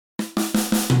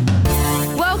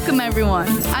Welcome, everyone.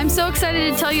 I'm so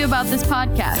excited to tell you about this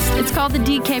podcast. It's called The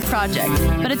DK Project,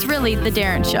 but it's really The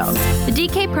Darren Show. The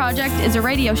DK Project is a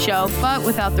radio show, but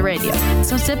without the radio.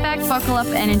 So sit back, buckle up,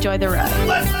 and enjoy the ride.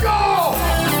 Let's go!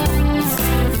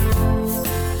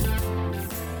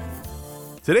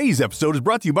 Today's episode is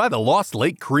brought to you by the Lost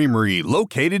Lake Creamery,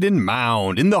 located in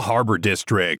Mound in the Harbor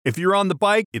District. If you're on the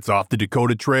bike, it's off the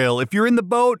Dakota Trail. If you're in the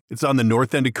boat, it's on the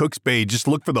north end of Cooks Bay. Just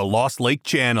look for the Lost Lake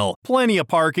Channel. Plenty of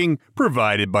parking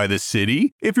provided by the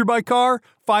city. If you're by car,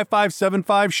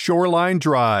 5575 Shoreline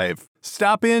Drive.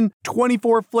 Stop in,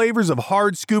 24 flavors of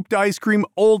hard scooped ice cream,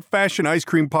 old-fashioned ice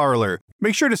cream parlor.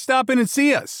 Make sure to stop in and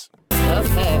see us.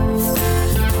 Okay.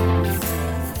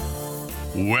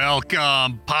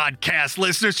 Welcome, podcast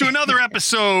listeners, to another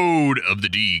episode of the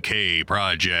DK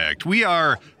Project. We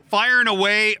are firing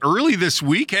away early this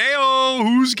week. Hey-oh,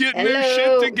 who's getting their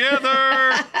shit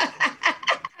together?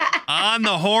 On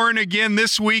the horn again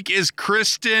this week is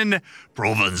Kristin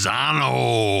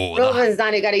Provenzano.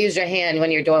 Provenzano, you got to use your hand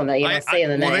when you're doing that. You don't say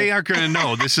the name. Well, they aren't going to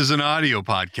know. This is an audio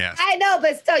podcast. I know,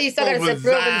 but still, you still got to say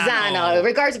Provenzano,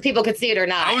 regardless if people can see it or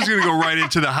not. I was going to go right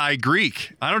into the High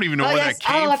Greek. I don't even know where that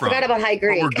came from. I forgot about High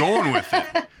Greek. But we're going with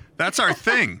it. That's our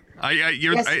thing.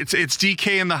 Yes. It's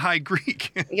DK and the High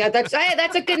Greek. Yeah, that's right.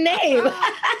 That's a good name.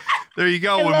 There you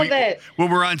go.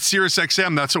 When we're on Sirius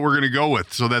XM, that's what we're going to go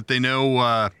with, so that they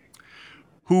know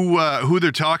who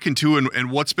they're talking to and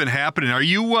what's been happening. Are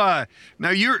you now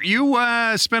you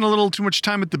spent a little too much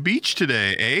time at the beach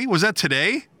today, eh? Was that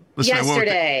today? Listen,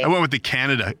 yesterday. I went with the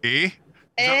Canada, eh? Is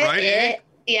that right?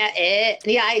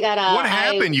 Yeah, I got What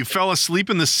happened? You fell asleep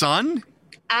in the sun?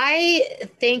 I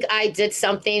think I did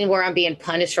something where I'm being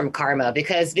punished from karma,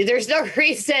 because there's no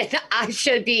reason I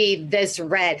should be this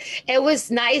red. It was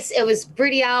nice. It was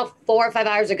pretty out, 4 or 5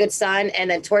 hours of good sun.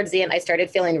 And then towards the end, I started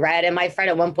feeling red. And my friend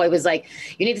at one point was like,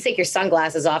 you need to take your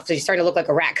sunglasses off, so you're starting to look like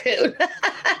a raccoon.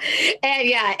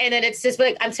 And then it's just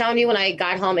like, I'm telling you, when I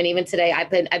got home and even today, I've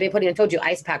been putting, I told you,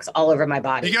 ice packs all over my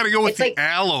body. You got to go with the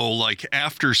aloe, like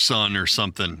after sun or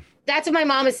something. That's what my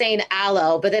mom is saying,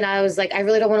 aloe. But then I was like, I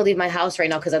really don't want to leave my house right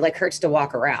now because it hurts to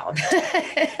walk around.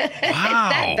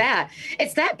 Wow.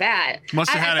 It's that bad. Must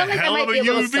have had a hell of a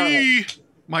UV.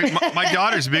 My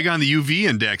daughter's big on the UV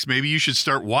index. Maybe you should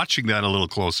start watching that a little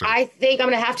closer. I think I'm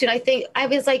going to have to. And I think I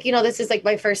was like, this is like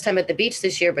my first time at the beach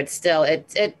this year, but still,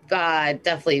 it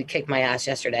definitely kicked my ass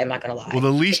yesterday. I'm not going to lie. Well, the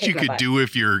least you could do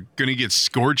if you're going to get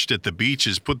scorched at the beach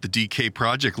is put the DK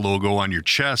Project logo on your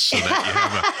chest so that you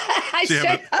have a... I should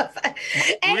have.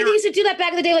 And we used to do that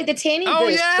back in the day, like the tanning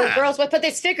booth. Yeah. Girls would put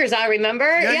their stickers on,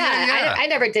 remember? Yeah. I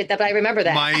never did that, but I remember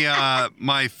that.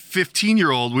 My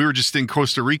 15-year-old, we were just in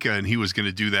Costa Rica, and he was going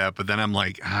to do that, but then I'm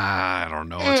like, I don't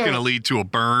know. It's going to lead to a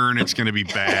burn. It's going to be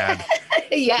bad.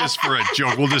 Yeah. Just for a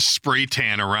joke. We'll just spray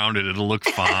tan around it. It'll look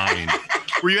fine.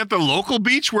 Were you at the local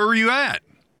beach? Where were you at?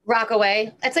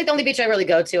 Rockaway. That's like the only beach I really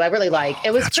go to. I really like.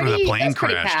 It was That's where the plane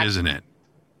crashed, isn't it?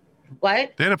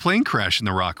 What? They had a plane crash in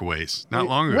the Rockaways not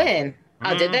long ago. When?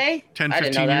 Oh, did they? 10,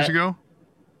 15 years ago?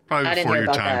 Probably before your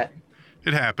time. That.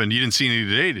 It happened. You didn't see any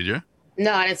today, did you?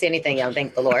 No, I didn't see anything young,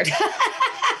 thank the Lord.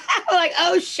 I'm like,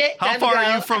 oh shit. How far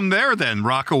are you from there then,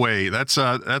 Rockaway? That's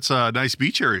a nice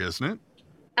beach area, isn't it?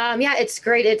 Yeah, it's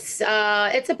great. It's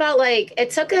about it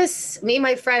took us, me and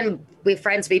my friend, we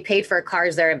paid for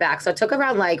cars there and back. So it took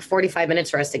around 45 minutes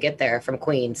for us to get there from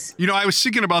Queens. I was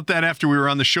thinking about that after we were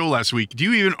on the show last week. Do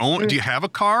you even own, do you have a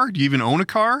car? Do you even own a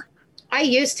car? I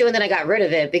used to, and then I got rid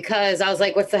of it because I was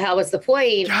like, what's the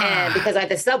point? And because I had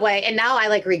the subway, and now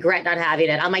I regret not having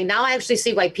it. I'm like, now I actually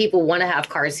see why people want to have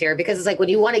cars here, because it's like when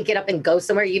you want to get up and go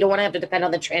somewhere, you don't want to have to depend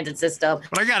on the transit system.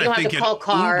 But I got to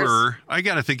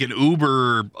think an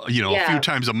Uber, a few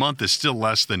times a month is still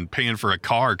less than paying for a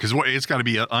car, because it's got to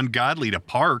be ungodly to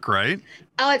park, right?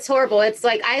 Oh, it's horrible. It's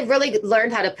like I really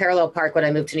learned how to parallel park when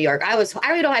I moved to New York. I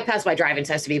really know I passed my driving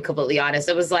test, to be completely honest.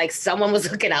 It was like someone was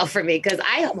looking out for me, because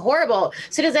I am horrible.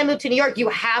 As soon as I moved to New York, you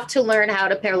have to learn how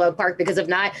to parallel park, because if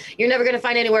not, you're never going to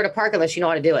find anywhere to park unless you know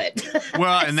how to do it.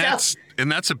 Well, and that's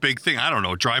a big thing. I don't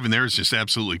know. Driving there is just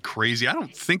absolutely crazy. I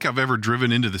don't think I've ever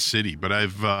driven into the city, but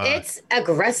I've... it's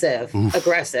aggressive. Oof.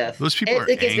 Aggressive. Those people are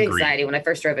It gives me angry. anxiety when I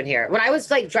first drove in here. When I was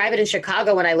driving in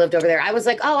Chicago when I lived over there, I was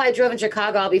like, oh, I drove in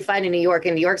Chicago, I'll be fine in New York.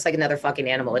 And New York's like another fucking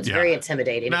animal. It's very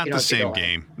intimidating. Not the same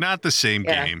game. Not the same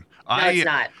game. No, it's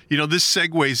not. This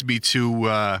segues me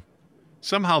to...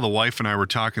 somehow the wife and I were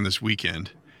talking this weekend,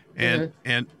 and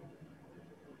what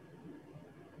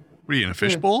are you in a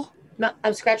fishbowl? No,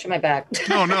 I'm scratching my back.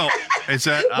 No. Is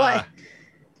that what?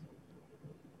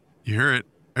 You hear it?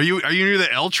 Are you near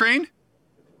the L train?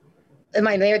 Am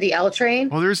I near the L train?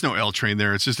 Well, there's no L train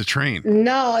there. It's just a train.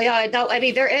 No, yeah, no. I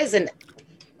mean, there isn't.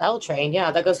 L train.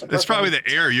 Yeah, that goes to Brooklyn. That's probably the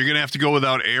air. You're going to have to go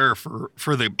without air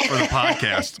for the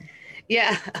podcast.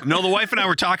 Yeah. No, the wife and I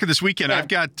were talking this weekend. I've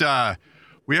got,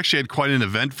 we actually had quite an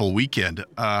eventful weekend,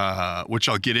 which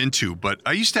I'll get into. But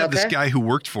I used to have this guy who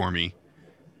worked for me.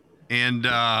 And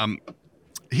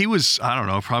he was, I don't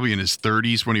know, probably in his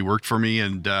 30s when he worked for me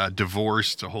and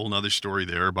divorced. A whole nother story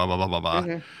there, blah, blah, blah, blah, blah.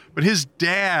 Mm-hmm. But his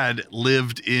dad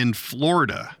lived in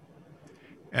Florida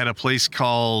at a place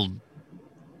called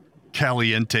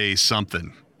Caliente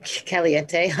something.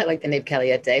 Caliente. I like the name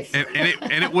Caliente.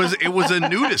 And it was a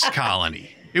nudist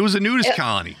colony. It was a nudist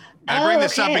colony. I bring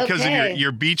this up because of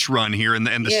your beach run here and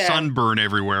the sunburn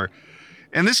everywhere.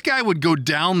 And this guy would go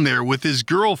down there with his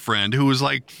girlfriend, who was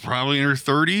like probably in her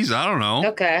 30s. I don't know.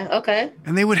 Okay.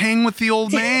 And they would hang with the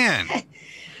old man.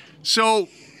 So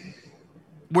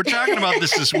we're talking about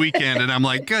this weekend, and I'm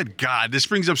like, good God, this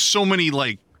brings up so many,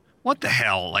 like, what the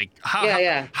hell? Like,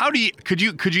 how do you, could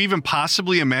you even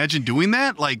possibly imagine doing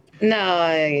that? Like,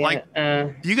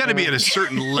 no, you got to be at a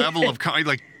certain level of,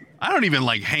 like, I don't even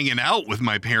like hanging out with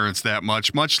my parents that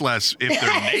much less if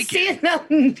they're naked.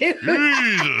 Jesus.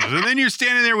 And then you're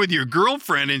standing there with your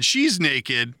girlfriend and she's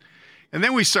naked. And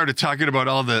then we started talking about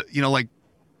all the,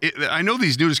 I know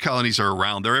these nudist colonies are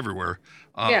around. They're everywhere.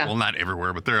 Well, not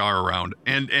everywhere, but they are around.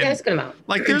 And it's a good amount.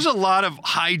 Like, there's a lot of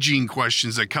hygiene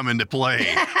questions that come into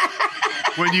play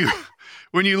when you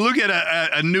look at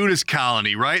a nudist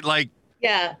colony, right? Like,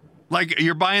 like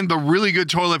you're buying the really good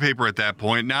toilet paper at that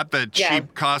point, not the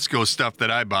cheap Costco stuff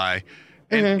that I buy.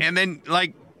 And and then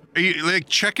like, are you like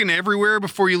checking everywhere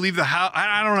before you leave the house?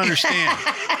 I don't understand.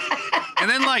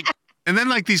 and then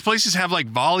these places have like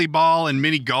volleyball and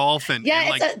mini golf and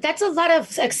that's a lot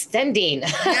of extending.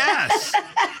 Yes.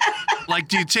 Like,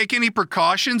 do you take any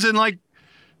precautions and like,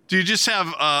 do you just have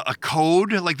a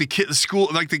code like the kids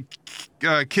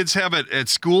have it at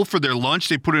school for their lunch?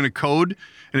 They put in a code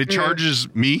and it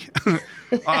charges me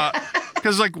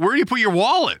because like, where do you put your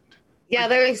wallet? Yeah,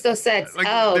 that makes no sense. Like,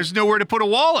 there's nowhere to put a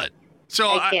wallet. So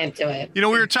I can't do it. We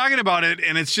were talking about it,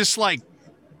 and it's just like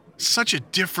such a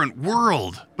different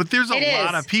world. But there's a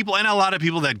lot of people, and a lot of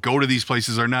people that go to these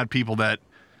places are not people that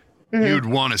you'd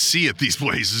want to see at these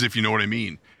places, if you know what I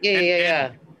mean.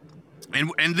 Yeah.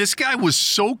 And this guy was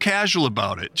so casual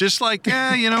about it. Just like,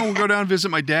 we'll go down and visit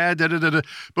my dad, da-da-da-da.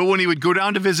 But when he would go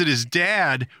down to visit his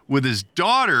dad with his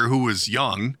daughter, who was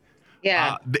young,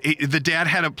 the dad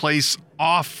had a place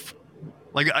off.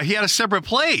 Like, he had a separate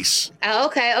place. Oh,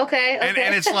 okay.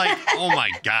 And it's like, oh my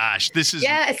gosh, this is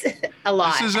it's a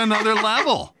lot. This is another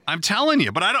level. I'm telling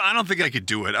you. But I don't think I could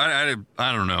do it. I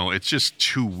don't know. It's just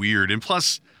too weird. And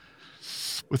plus,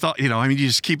 with all, you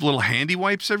just keep little handy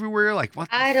wipes everywhere. Like, what?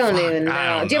 I don't even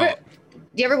know. Do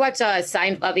you ever watch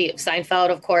Seinfeld?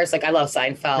 Of course. Like, I love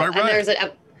Seinfeld. Right. And there's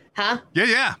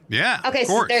Yeah. Okay,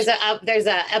 so there's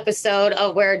a episode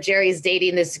of where Jerry's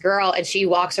dating this girl and she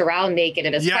walks around naked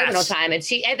in his apartment all the time, and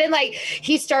then like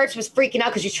he starts was freaking out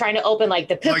because she's trying to open like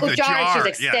the pickle jar and she's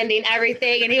extending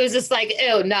everything, and he was just like,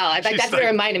 ew, no. Like, that's what it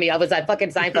reminded me of, was that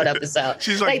fucking Seinfeld episode.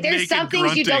 She's like there's some things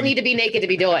grunting. you don't need to be naked to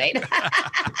be doing.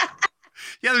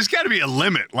 Yeah, there's got to be a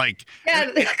limit. Like,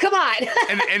 come on.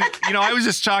 and I was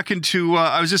just talking to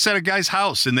I was just at a guy's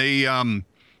house, and they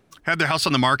had their house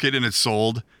on the market and it's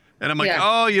sold. And I'm like,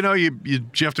 you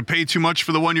have to pay too much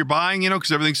for the one you're buying,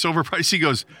 because everything's so overpriced. He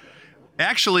goes,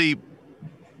 actually,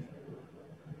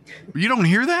 you don't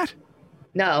hear that?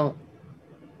 No.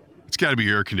 It's got to be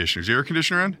your air conditioner. Is your air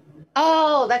conditioner on?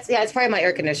 Oh, it's probably my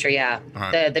air conditioner. Yeah,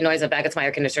 right. The noise in the back. It's my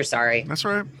air conditioner. Sorry. That's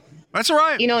all right. That's all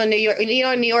right. In New York,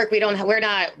 we're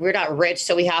not rich,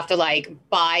 so we have to like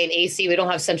buy an AC. We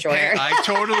don't have central air. I'm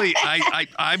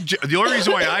the only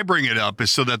reason why I bring it up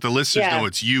is so that the listeners know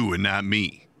it's you and not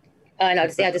me. No,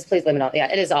 just please let me know.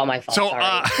 Yeah, it is all my fault. So,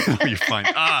 you're fine.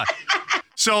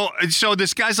 So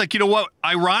this guy's like, you know what?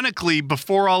 Ironically,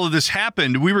 before all of this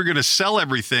happened, we were going to sell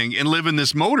everything and live in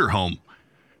this motorhome.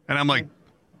 And I'm like,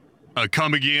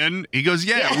 come again? He goes,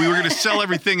 yeah, we were going to sell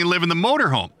everything and live in the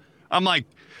motorhome. I'm like,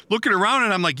 looking around,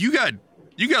 and I'm like, you got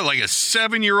like a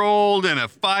 7-year-old and a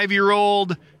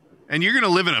 5-year-old, and you're going to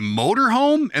live in a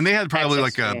motorhome? And they had probably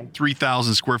like a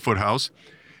 3,000 square foot house.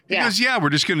 He goes, we're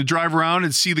just going to drive around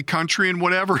and see the country and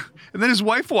whatever. And then his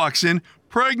wife walks in,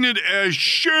 pregnant as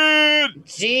shit.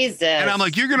 Jesus. And I'm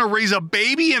like, you're going to raise a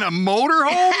baby in a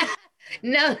motorhome?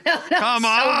 No. Come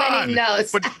on. So many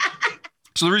no's.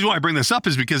 So the reason why I bring this up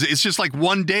is because it's just like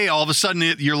one day, all of a sudden,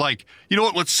 you're like, you know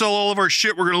what? Let's sell all of our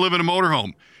shit. We're going to live in a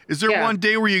motorhome. Is there one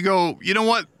day where you go, you know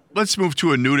what? Let's move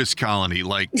to a nudist colony?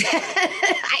 Like,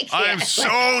 I'm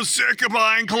so sick of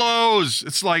buying clothes.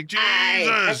 It's like, Jesus.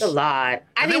 That's a lot.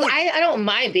 I mean, I don't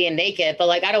mind being naked, but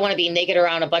like, I don't want to be naked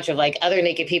around a bunch of like other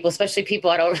naked people, especially people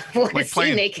I don't want to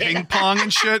see naked. Ping pong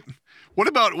and shit. What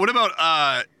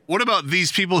about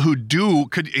these people who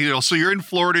so you're in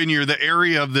Florida and you're the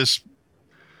area of this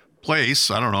place.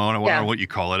 I don't know what you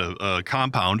call it, a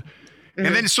compound. Mm-hmm.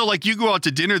 And then so like you go out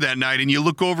to dinner that night and you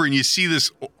look over and you see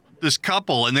this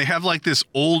couple and they have like this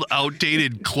old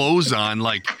outdated clothes on,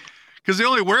 like, because they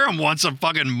only wear them once a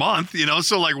fucking month,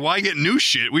 so like why get new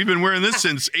shit? We've been wearing this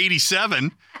since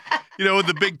 87, with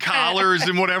the big collars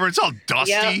and whatever. It's all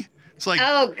dusty. Yep. It's like,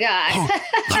 oh God.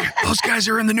 Look, those guys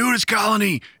are in the nudist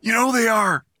colony. They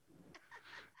are.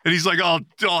 And he's like all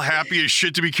happy as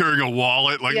shit to be carrying a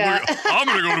wallet. Like, I'm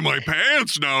going to go to my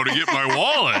pants now to get my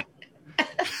wallet.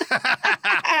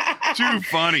 Too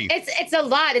funny. It's a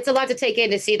lot. It's a lot to take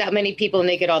in to see that many people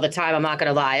naked all the time. I'm not going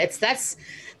to lie.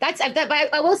 But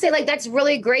I will say, like, that's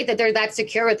really great that they're that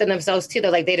secure within themselves too. They're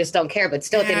like, they just don't care. But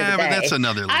still, at the end of the day, but that's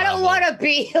another level. I don't want to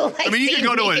be like. I mean, you can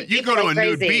go to a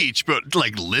nude beach, but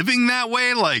like living that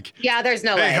way, like, there's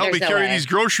no way. Hey, help me carry these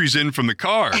groceries in from the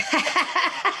car.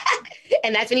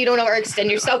 And that's when you don't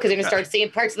overextend yourself, because you're going to start seeing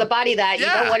parts of the body that you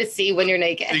don't want to see when you're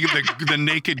naked. The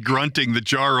naked grunting, the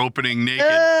jar opening naked.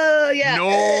 Oh, yeah.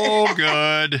 No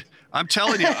good. I'm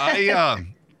telling you,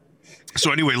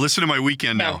 so anyway, listen to my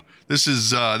weekend now. This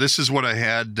is what I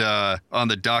had on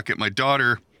the docket. My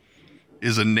daughter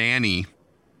is a nanny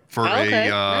for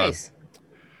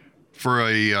for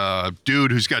a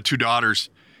dude who's got two daughters,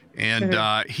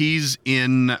 and he's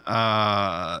in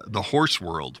the horse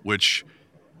world, which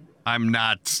I'm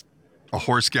not a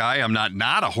horse guy. I'm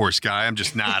not a horse guy. I'm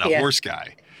just not a horse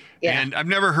guy. Yeah. And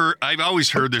I've always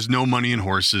heard there's no money in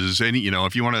horses. And,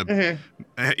 if you want to,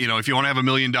 if you want to have $1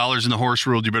 million in the horse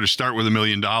world, you better start with $1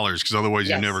 million, because otherwise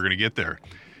you're never going to get there.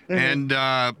 Mm-hmm.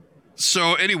 And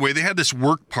so anyway, they had this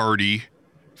work party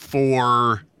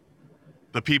for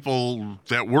the people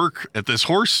that work at this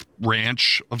horse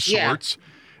ranch of sorts. Yeah.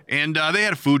 And they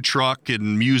had a food truck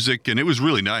and music, and it was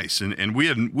really nice. And we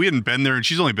hadn't been there, and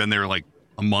she's only been there like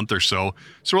a month or so.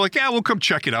 So we're like, we'll come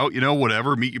check it out,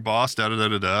 whatever, meet your boss,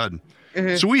 da-da-da-da-da.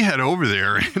 So we head over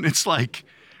there, and it's like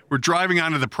we're driving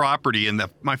onto the property, and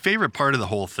my favorite part of the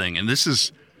whole thing, and this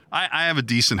is, I have a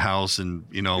decent house, and,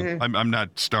 I'm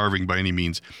not starving by any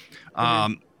means.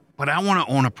 But I want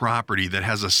to own a property that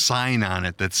has a sign on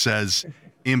it that says,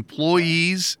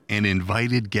 employees and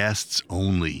invited guests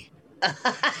only.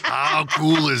 How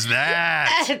cool is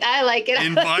that? I like it.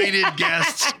 Invited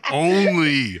guests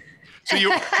only. So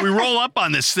we roll up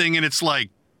on this thing, and it's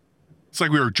like we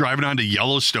were driving onto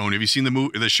Yellowstone. Have you seen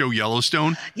the show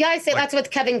Yellowstone? Yeah, I say that's with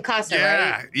Kevin Costner,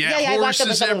 right? Yeah,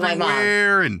 horses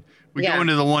everywhere, and we go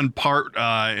into the one part,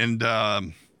 and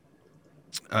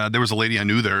there was a lady I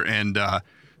knew there, and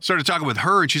started talking with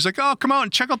her, and she's like, "Oh, come out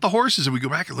and check out the horses." And we go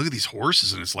back and look at these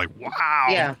horses, and it's like,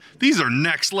 wow, these are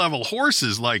next level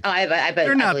horses. Like, I bet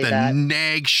they're not the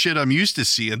nag shit I'm used to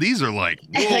seeing. These are like,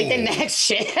 like the nag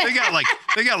shit.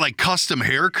 they got like custom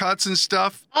haircuts and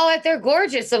stuff. Oh, they're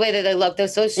gorgeous the way that they look. They're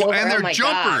so short. And they're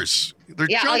jumpers. They're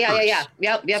jumpers. Oh, yeah.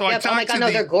 Yep. Oh my God, no,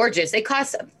 they're gorgeous. They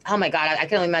cost. Oh my God, I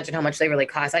can only imagine how much they really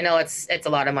cost. I know it's a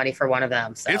lot of money for one of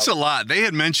them. So. It's a lot. They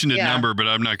had mentioned a number, but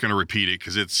I'm not going to repeat it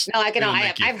because it's. No,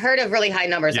 I've heard of really high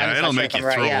numbers. Yeah, it'll make you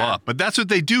throw up. But that's what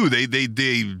they do.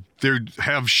 They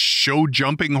have show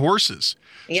jumping horses.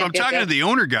 So I'm talking to the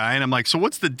owner guy, and I'm like, so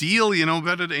what's the deal?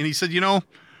 And he said,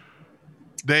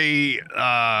 they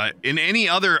in any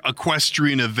other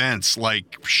equestrian events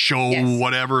like show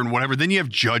whatever, then you have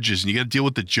judges, and you got to deal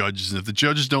with the judges, and if the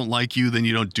judges don't like you, then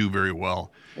you don't do very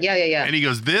well. Yeah. And he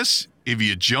goes, if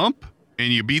you jump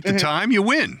and you beat the time, you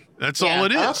win. That's all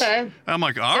it is. Okay. I'm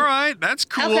like, all right, that's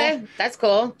cool. Okay, that's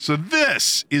cool. So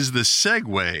this is the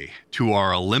segue to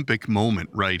our Olympic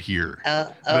moment right here.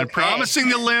 Okay. I've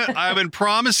been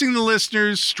promising the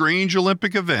listeners strange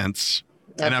Olympic events.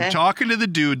 And I'm talking to the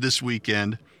dude this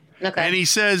weekend, and he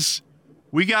says,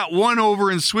 we got one over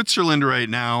in Switzerland right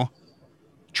now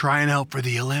trying out for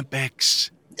the Olympics.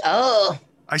 Oh.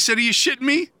 I said, are you shitting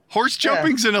me? Horse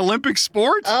jumping's an Olympic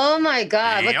sport? Oh, my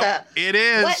God. Yep, it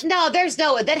is. What? No, there's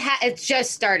no, it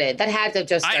just started. That had to have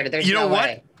just started. There's no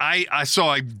way. So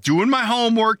I'm doing my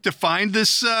homework to find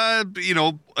this,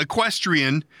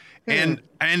 equestrian, and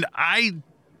I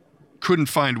couldn't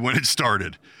find when it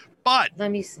started. But let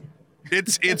me see.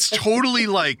 It's totally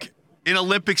like an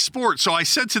Olympic sport. So I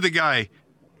said to the guy,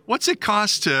 what's it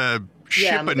cost to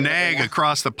ship a nag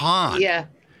across the pond? Yeah.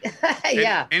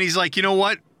 And he's like, you know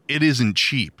what? It isn't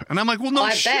cheap. And I'm like, well, no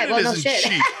shit, it isn't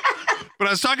cheap. But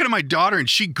I was talking to my daughter, and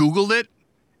she Googled it,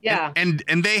 Yeah. And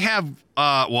they have,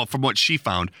 well, from what she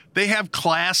found, they have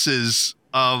classes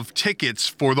of tickets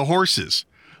for the horses.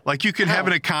 Like you can have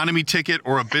an economy ticket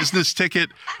or a business ticket,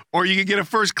 or you can get a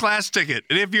first class ticket.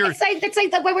 And if you're, it's like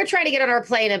the way we're trying to get on our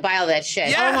plane and buy all that shit.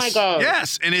 yes, oh my God.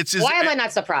 yes, and Why am I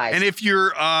not surprised? And if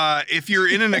you're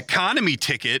in an economy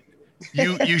ticket,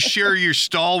 you share your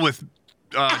stall with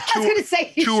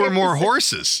two or more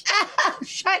horses.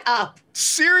 Shut up.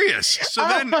 Serious. So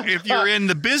then, if you're in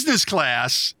the business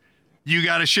class, you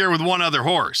got to share with one other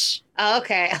horse. Oh,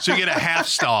 okay. So you get a half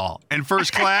stall, and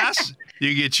first class.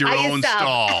 You get your own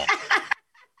stall.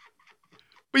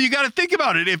 But you got to think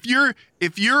about it. If you're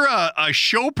a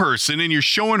show person and you're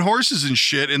showing horses and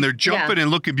shit and they're jumping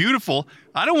and looking beautiful,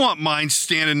 I don't want mine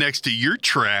standing next to your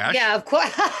trash. Yeah, of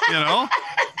course. You know?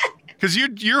 Because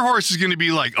your horse is going to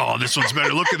be like, oh, this one's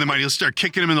better looking than mine. He'll start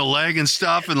kicking him in the leg and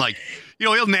stuff. And like,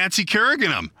 he'll Nancy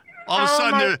Kerrigan him. All of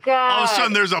a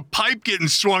sudden there's a pipe getting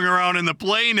swung around in the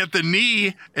plane at the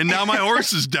knee. And now my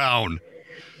horse is down.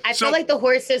 I feel like the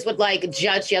horses would like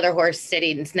judge the other horse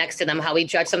sitting next to them, how we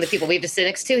judge some of the people we have to sit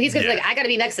next to. He's gonna be like, I gotta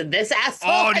be next to this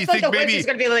asshole. Oh, do you think the maybe horse is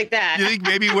gonna be like that? You think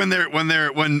maybe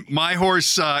when my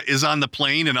horse is on the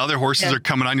plane and other horses are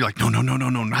coming on, you're like, no,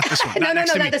 not this one. Not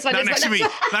this one. Not next to me.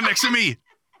 Not next to me.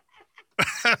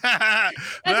 That's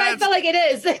what I feel like it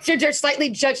is. They're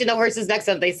slightly judging the horses next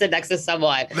to them. They sit next to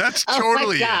someone. That's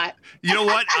totally my God. it. You know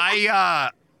what? I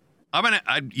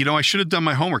should have done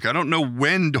my homework. I don't know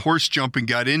when horse jumping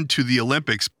got into the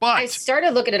Olympics, but I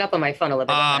started looking it up on my phone a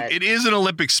little bit. It is an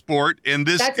Olympic sport, and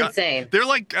that's insane. They're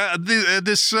like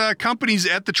this company's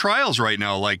at the trials right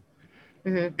now, like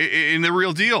in the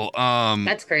real deal.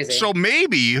 That's crazy. So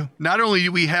maybe not only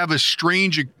do we have a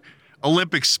strange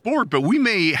Olympic sport, but we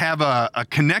may have a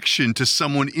connection to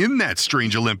someone in that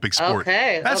strange Olympic sport.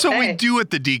 That's what we do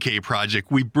at the DK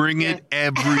Project. We bring it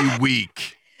every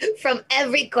week. From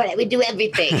every corner, we do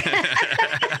everything.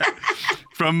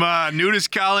 From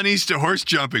nudist colonies to horse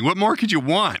jumping. What more could you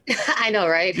want? I know,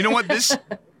 right? You know what?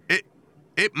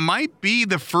 It might be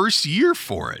the first year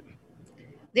for it.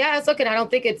 Yeah, I was looking. I don't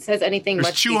think it says anything There's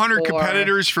much 200 before.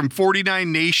 competitors from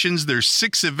 49 nations. There's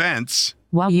 6 events.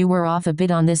 Wow, you were off a bit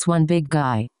on this one, big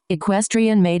guy.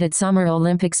 Equestrian made its Summer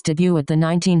Olympics debut at the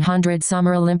 1900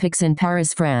 Summer Olympics in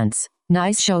Paris, France.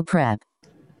 Nice show prep.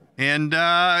 And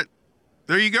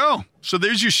there you go. So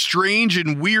there's your strange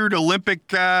and weird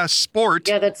Olympic sport.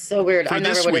 Yeah, that's so weird. I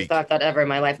never would have thought that ever in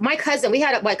my life. My cousin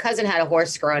had a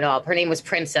horse growing up. Her name was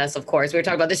Princess, of course. We were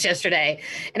talking about this yesterday.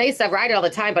 And I used to ride it all the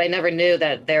time, but I never knew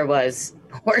that there was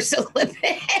horse Olympics.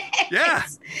 Yeah.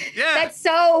 That's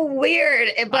so weird.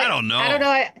 But I don't know. I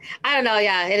don't know.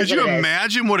 Yeah, it is. Could you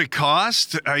imagine what it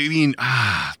cost? I mean,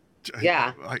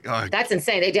 yeah, that's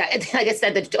insane. Like I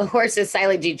said, the horse is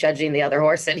silently judging the other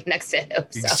horse sitting next to him.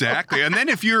 So. Exactly. And then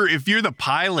if you're the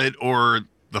pilot or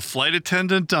the flight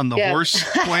attendant on the horse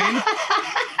plane,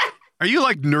 are you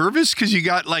like nervous because you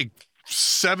got like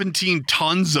 17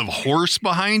 tons of horse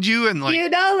behind you and like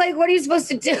what are you supposed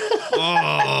to do?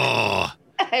 Oh.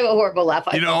 I have a horrible laugh.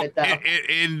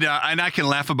 And I can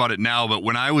laugh about it now, but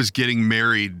when I was getting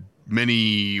married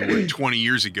 20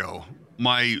 years ago,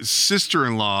 my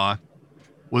sister-in-law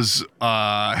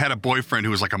had a boyfriend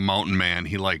who was like a mountain man.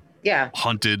 He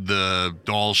hunted the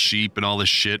doll sheep and all this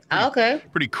shit.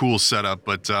 Pretty cool setup.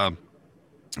 But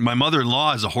my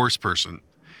mother-in-law is a horse person.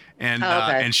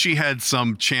 And she had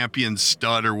some champion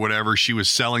stud or whatever she was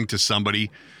selling to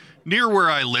somebody near where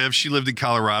I live. She lived in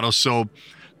Colorado. So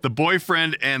the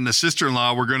boyfriend and the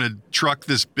sister-in-law were going to truck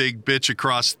this big bitch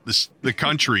across the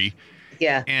country.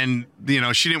 Yeah. And,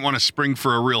 she didn't want to spring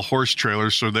for a real horse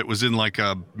trailer. So that was in like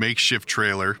a makeshift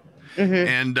trailer.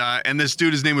 Mm-hmm. And this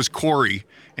dude, his name was Corey.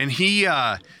 And he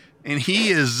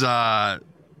is, they're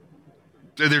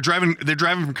driving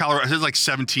from Colorado. It's like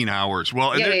 17 hours.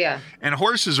 Well, and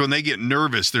horses, when they get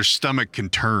nervous, their stomach can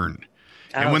turn.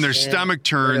 And when their stomach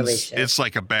turns, it's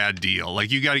like a bad deal. Like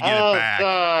you got to get it back.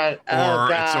 God.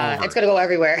 It's over. It's going to go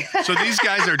everywhere. So these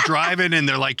guys are driving and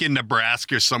they're like in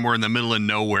Nebraska somewhere in the middle of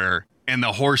nowhere. And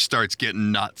the horse starts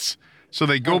getting nuts. So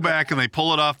they go back and they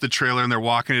pull it off the trailer and they're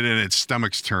walking it and its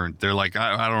stomach's turned. They're like,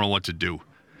 I don't know what to do.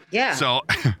 Yeah. So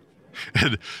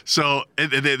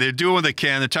they're doing what they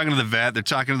can. They're talking to the vet. They're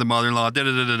talking to the mother-in-law.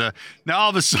 Now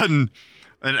all of a sudden,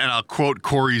 and I'll quote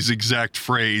Corey's exact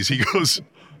phrase. He goes,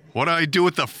 "What do I do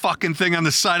with the fucking thing on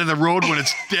the side of the road when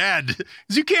it's dead?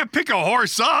 Because you can't pick a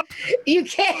horse up. You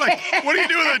can't. Like, what do you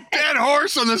do with a dead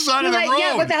horse on the side of the road?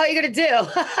 Yeah, what the hell are you going to do?"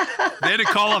 They had to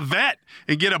call a vet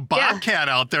and get a bobcat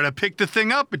out there to pick the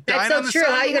thing up. It died on the side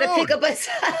How are you of the going to road. pick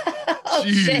up a...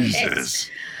 Jesus.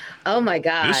 Shit. Oh, my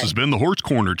God. This has been the Horse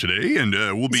Corner today, and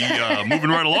we'll be moving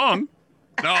right along.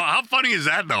 No, how funny is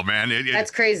that, though, man?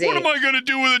 That's crazy. What am I going to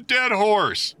do with a dead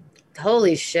horse?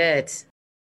 Holy shit.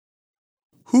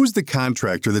 Who's the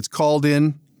contractor that's called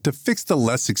in to fix the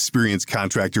less experienced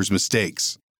contractor's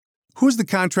mistakes? Who's the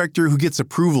contractor who gets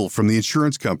approval from the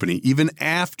insurance company even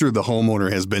after the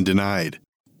homeowner has been denied?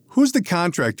 Who's the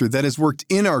contractor that has worked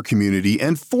in our community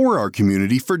and for our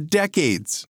community for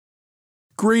decades?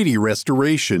 Grady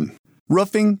Restoration.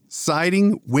 Roofing,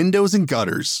 siding, windows, and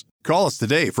gutters. Call us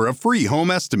today for a free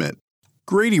home estimate.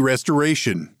 Grady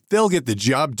Restoration. They'll get the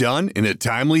job done in a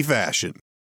timely fashion.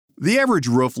 The average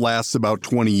roof lasts about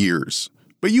 20 years,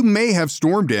 but you may have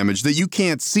storm damage that you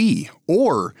can't see,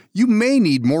 or you may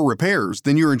need more repairs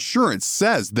than your insurance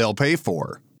says they'll pay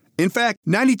for. In fact,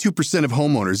 92% of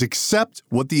homeowners accept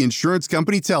what the insurance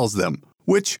company tells them,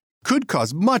 which could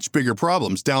cause much bigger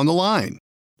problems down the line.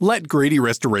 Let Grady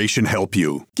Restoration help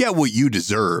you get what you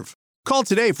deserve. Call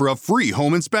today for a free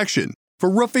home inspection for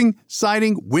roofing,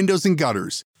 siding, windows, and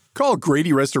gutters. Call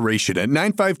Grady Restoration at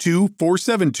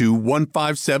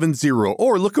 952-472-1570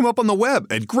 or look them up on the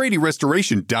web at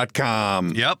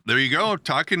gradyrestoration.com. Yep, there you go.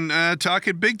 Talking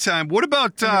big time. What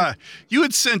about you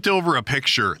had sent over a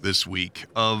picture this week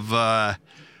of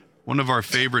one of our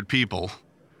favorite people.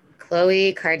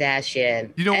 Khloe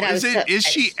Kardashian. You know, is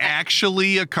she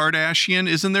actually a Kardashian?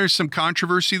 Isn't there some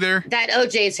controversy there? That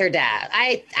OJ's her dad.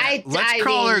 Let's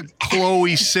call her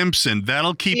Khloe Simpson.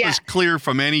 That'll keep us clear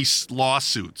from any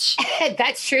lawsuits.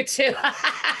 That's true too.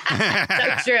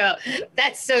 That's so true.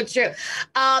 That's so true.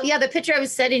 The picture I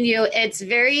was sending you, it's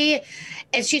very.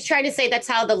 And she's trying to say that's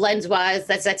how the lens was.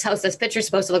 That's how this picture's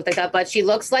supposed to look like that. But she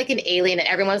looks like an alien, and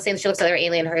everyone's saying she looks like an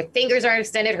alien. Her fingers are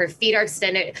extended, her feet are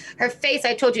extended, her face.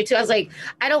 I told you too. I was like,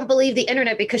 I don't believe the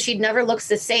internet because she never looks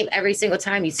the same every single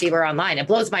time you see her online. It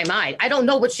blows my mind. I don't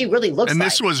know what she really looks like. And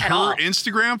this was her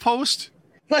Instagram post?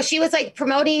 Well, she was like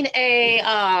promoting a.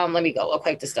 Let me go real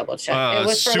quick, just double check. It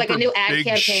was for like a new ad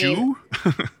campaign.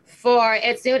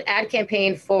 It's new ad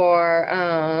campaign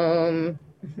for.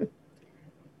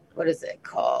 What is it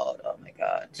called? Oh my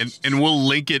god! And we'll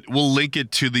link it. We'll link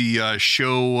it to the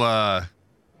show.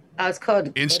 It's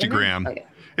called Instagram. Okay.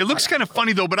 It looks kind of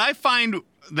funny though, but I find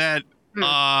that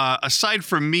aside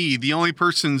from me, the only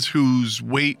person whose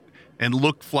weight and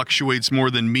look fluctuates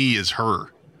more than me is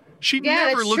her. She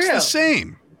never looks the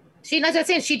same. That's what I'm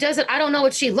saying. She doesn't. I don't know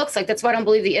what she looks like. That's why I don't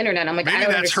believe the internet. I'm like, maybe I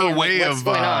don't that's understand her way what's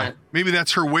going on. Maybe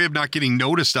that's her way of not getting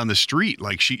noticed on the street.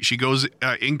 Like she goes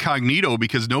incognito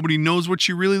because nobody knows what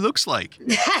she really looks like.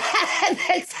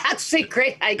 That's actually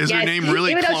great. I guess. Is her name really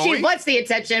Even Khloe? though she wants the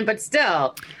attention, but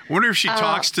still. I wonder if she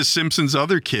talks to Simpson's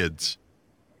other kids.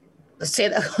 Let's say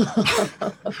that.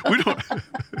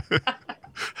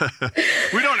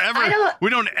 we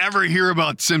don't ever hear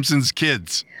about Simpson's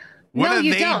kids. What are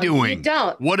they doing? You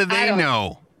don't. What do they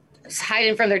know? Just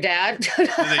hiding from their dad.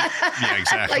 Yeah,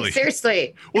 exactly. Like,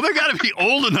 seriously. Well, they got to be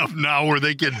old enough now where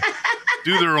they can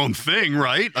do their own thing,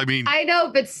 right? I mean, I know,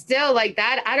 but still, like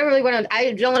that. I don't really want to.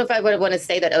 I don't know if I would want to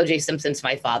say that O.J. Simpson's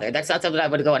my father. That's not something I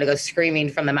would go screaming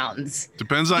from the mountains.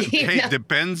 Depends on.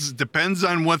 Depends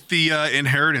on what the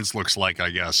inheritance looks like, I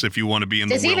guess. If you want to be in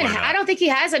the will or not. I don't think he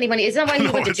has any money. Isn't that why he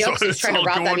went to jail? He's trying to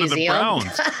rob that museum.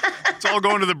 It's all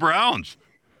going to the Browns.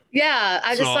 Yeah,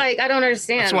 I don't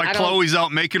understand. That's why Chloe's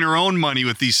out making her own money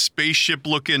with these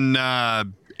spaceship-looking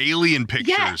alien pictures.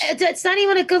 Yeah, it's not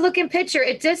even a good-looking picture.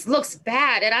 It just looks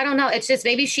bad, and I don't know. It's just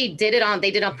maybe they did it on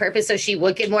purpose so she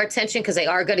would get more attention because they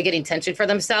are good at getting attention for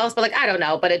themselves. But like, I don't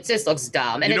know, but it just looks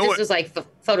dumb, and was like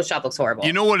Photoshop looks horrible.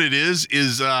 You know what it is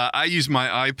I use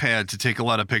my iPad to take a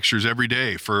lot of pictures every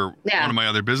day for one of my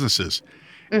other businesses,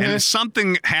 and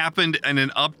something happened in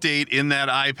an update in that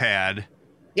iPad.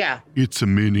 Yeah. It's a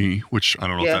mini, which I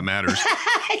don't know if that matters.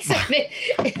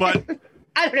 but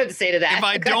I don't know what to say to that. If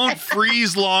I don't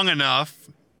freeze long enough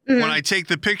when I take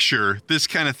the picture, this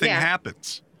kind of thing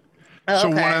happens. So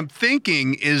what I'm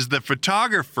thinking is the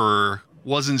photographer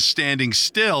wasn't standing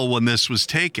still when this was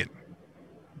taken.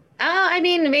 I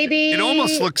mean, maybe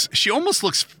she almost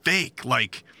looks fake,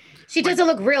 like she doesn't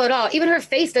look real at all. Even her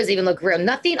face doesn't even look real.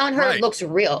 Nothing on her looks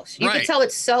real. You can tell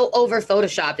it's so over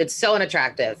photoshopped. It's so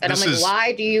unattractive. And I'm like,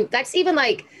 why do you? That's even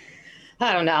like,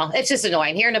 I don't know. It's just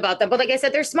annoying hearing about them. But like I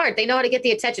said, they're smart. They know how to get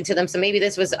the attention to them. So maybe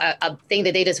this was a thing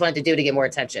that they just wanted to do to get more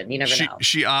attention. You never know.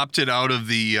 She opted out of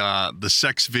the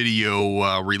sex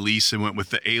video release and went with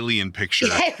the alien picture.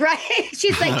 Yeah, right.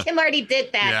 She's like, Kim already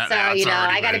did that. So,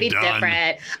 I got to be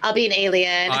different. I'll be an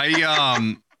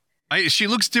alien. She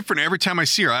looks different every time I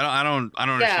see her. I don't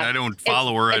understand. I don't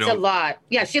follow her. It's a lot.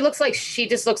 Yeah, she looks like she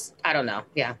just looks. I don't know.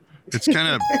 Yeah. It's kind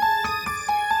of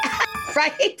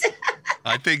right.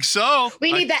 I think so.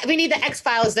 We need that. We need the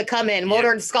X-Files to come in,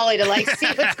 Mulder and Scully, to like see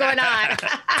what's going on.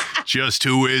 Just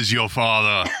who is your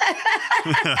father?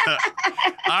 All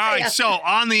right. So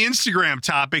on the Instagram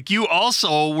topic, you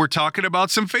also were talking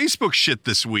about some Facebook shit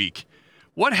this week.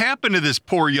 What happened to this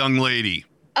poor young lady?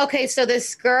 Okay, so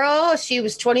this girl, she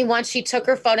was 21. She took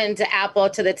her phone into Apple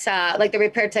to the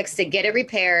repair techs to get it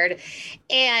repaired,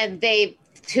 and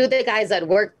two of the guys that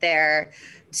worked there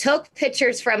took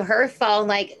pictures from her phone,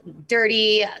 like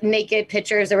dirty, naked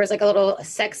pictures. There was like a little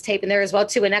sex tape in there as well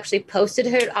too, and actually posted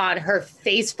it on her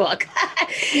Facebook.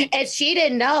 And she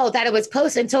didn't know that it was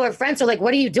posted until her friends were like,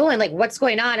 "What are you doing? Like, what's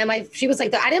going on?" And she was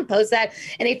like, "I didn't post that."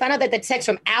 And they found out that the techs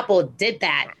from Apple did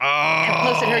that and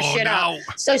posted her shit up.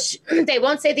 So they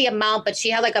won't say the amount, but she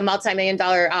had like a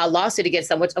multi-million-dollar lawsuit against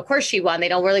them, which of course she won. They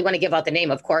don't really want to give out the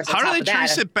name, of course. How do they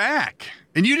trace it back?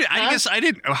 And I guess I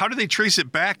didn't. How do they trace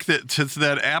it back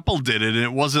that Apple did it, and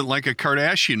it wasn't like a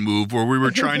Kardashian move where we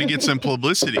were trying to get some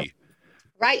publicity?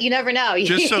 Right, you never know.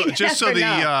 Just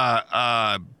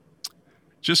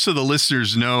so the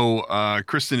listeners know,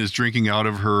 Kristin is drinking out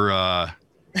of her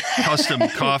custom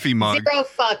coffee mug. Zero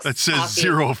fucks. That says coffee.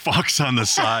 0 fucks on the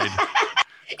side.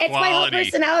 It's my whole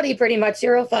personality, pretty much.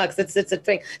 0 fucks. It's a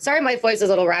thing. Sorry, my voice is a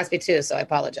little raspy too, so I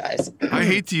apologize. I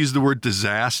hate to use the word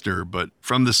disaster, but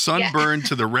from the sunburn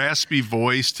to the raspy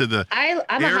voice to the I'm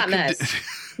a hot mess.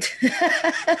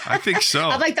 I think so.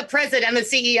 I'm like the president. I'm the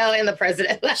CEO and the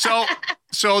president.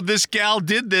 So this gal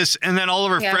did this, and then all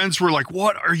of her friends were like,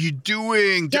 "What are you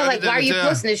doing?" Yeah, like, why are you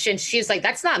posting this shit? And she's like,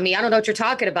 "That's not me. I don't know what you're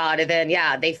talking about." And then,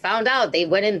 they found out. They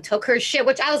went and took her shit,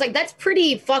 which I was like, that's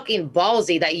pretty fucking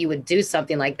ballsy that you would do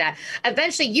something like that.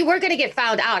 Eventually, you were going to get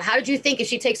found out. How did you think if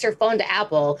she takes her phone to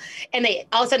Apple and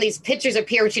all of a sudden these pictures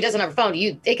appear when she doesn't have her phone,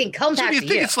 they can come back to you? Do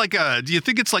you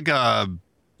think it's like a,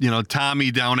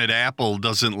 Tommy down at Apple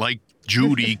doesn't like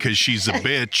Judy because she's a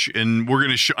bitch, and we're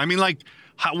going to show,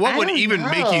 what would even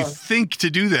make you think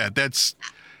to do that?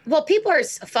 Well, people are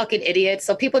fucking idiots.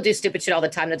 So people do stupid shit all the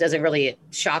time. That doesn't really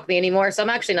shock me anymore. So I'm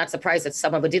actually not surprised that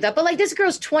someone would do that. But like, this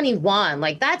girl's 21.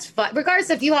 Like, that's fun.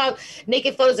 Regardless if you have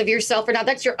naked photos of yourself or not,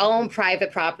 that's your own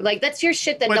private property. Like, that's your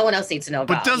shit that no one else needs to know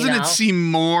about. But doesn't it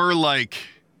seem more like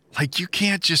you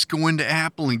can't just go into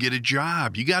Apple and get a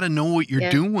job? You got to know what you're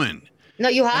doing. No,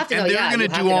 you have to know. And they're going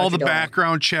to do all the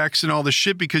background checks and all the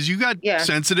shit because you got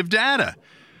sensitive data.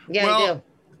 Yeah, you do.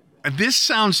 This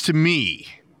sounds to me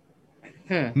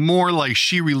more like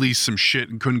she released some shit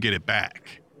and couldn't get it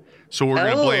back. So we're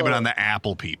going to blame it on the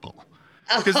Apple people.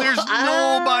 Because there's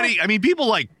nobody. People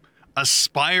like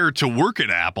aspire to work at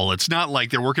Apple. It's not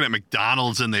like they're working at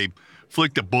McDonald's and they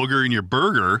flicked a booger in your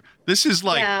burger. This is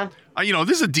like, this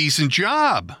is a decent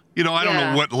job. I don't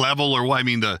know what level or why.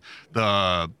 The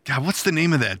God, what's the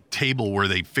name of that table where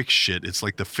they fix shit? It's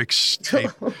like the fix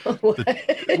table.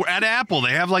 At Apple,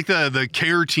 they have like the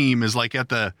care team is like at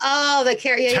the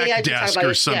tech desk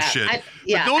or some shit.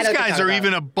 But those guys are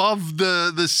even above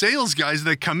the sales guys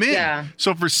that come in. Yeah.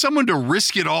 So for someone to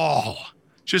risk it all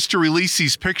just to release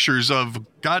these pictures of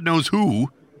God knows who,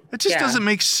 it just doesn't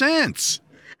make sense.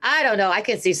 I don't know. I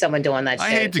can see someone doing that shit. I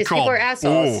hate to call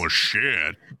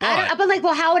bullshit. But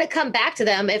how would it come back to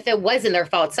them if it wasn't their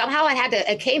fault? Somehow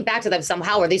it came back to them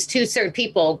somehow, where these two certain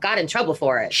people got in trouble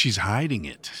for it. She's hiding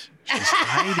it.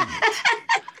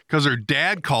 Because her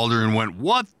dad called her and went,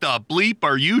 "What the bleep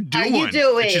are you doing?"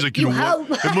 And she's like, "You know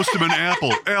what? It must have been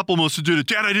Apple. Apple must have did it.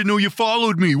 Dad, I didn't know you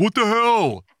followed me. What the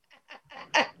hell?"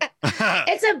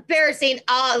 It's embarrassing,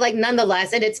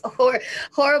 nonetheless, and it's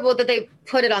horrible that they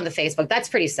put it on the Facebook. That's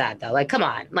pretty sad, though. Like, come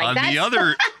on. Like,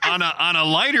 on a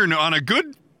lighter note, on a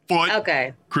good foot.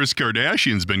 Okay. Kris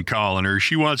Kardashian's been calling her.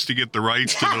 She wants to get the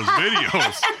rights to those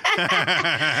videos.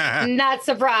 Not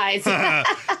surprised,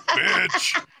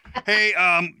 bitch. Hey,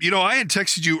 I had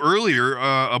texted you earlier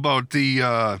about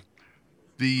the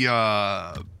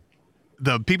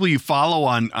people you follow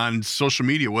on social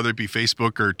media, whether it be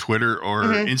Facebook or Twitter or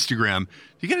Instagram.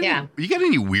 You got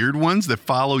any weird ones that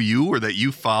follow you or that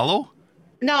you follow?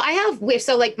 No, I have.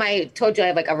 So like told you I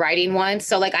have like a writing one.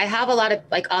 So like I have a lot of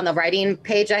like on the writing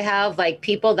page, I have like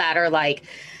people that are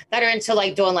into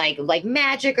like doing like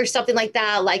magic or something like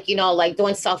that. Like, like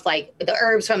doing stuff like the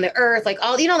herbs from the earth, like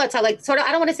all, that's how like sort of,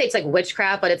 I don't want to say it's like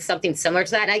witchcraft, but it's something similar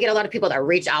to that. And I get a lot of people that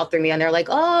reach out through me and they're like,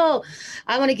 "Oh,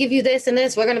 I want to give you this and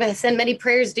this. We're going to send many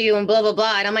prayers to you and blah, blah,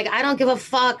 blah." And I'm like, I don't give a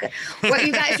fuck what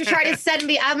you guys are trying to send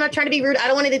me. I'm not trying to be rude. I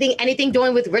don't want anything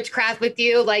doing with witchcraft with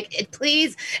you. Like,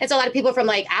 please. It's a lot of people from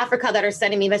like Africa that are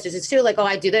sending me messages too. Like, "Oh,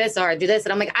 I do this or I do this."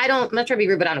 And I'm like, I'm not trying to be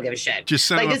rude, but I don't give a shit. Just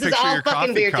send like, them a this is picture of all your fucking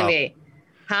coffee weird cup. to me.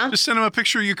 Huh? Just send them a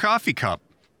picture of your coffee cup.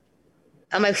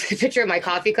 My picture of my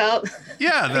coffee cup.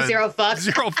 Yeah. Zero fucks.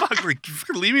 Zero fuck. Like,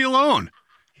 leave me alone.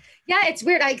 Yeah, it's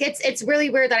weird. It's really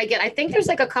weird that I think there's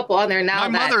like a couple on there now. My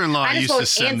mother-in-law used to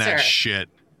send answer. that shit.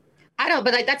 I don't,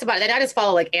 but like that's about it. I just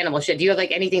follow like animal shit. Do you have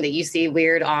like anything that you see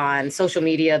weird on social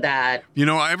media that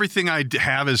everything I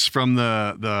have is from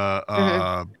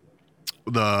the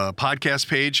podcast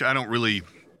page. I don't really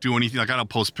do anything. Like I don't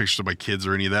post pictures of my kids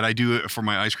or any of that. I do it for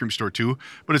my ice cream store too.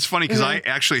 But it's funny because I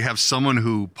actually have someone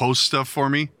who posts stuff for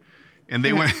me, and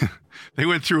they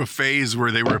went through a phase where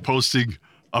they were posting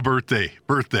a birthday,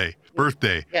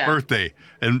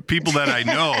 and people that I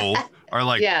know are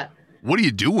like, what are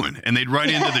you doing? And they'd write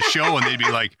into the show and they'd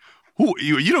be like, who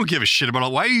you don't give a shit about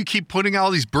it. Why do you keep putting all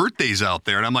these birthdays out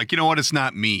there? And I'm like, you know what? It's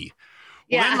not me.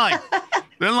 Yeah. Well,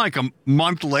 then like a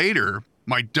month later,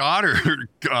 my daughter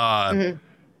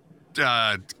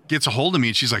gets a hold of me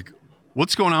and she's like,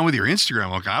 what's going on with your Instagram?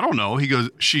 I'm like, I don't know.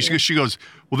 She goes,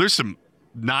 well, there's some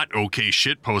not okay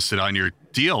shit posted on your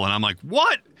deal. And I'm like,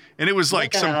 what? And it was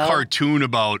like some cartoon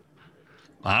about,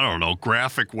 I don't know,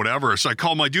 graphic, whatever. So I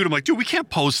call my dude. I'm like, dude, we can't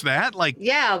post that. Like,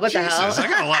 yeah, what Jesus, the hell? I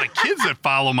got a lot of kids that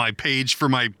follow my page for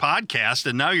my podcast,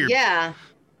 and now you're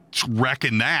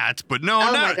wrecking that. But no,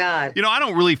 my God. I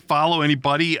don't really follow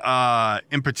anybody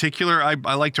in particular. I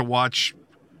like to watch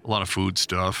a lot of food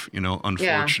stuff.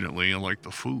 Unfortunately, I like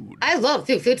the food. I love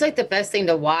food. Food's like the best thing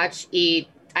to watch, eat.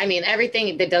 I mean,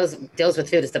 everything that deals with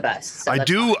food is the best. So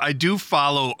I do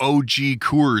follow OG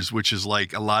Coors, which is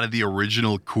like a lot of the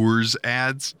original Coors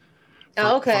ads.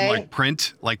 From like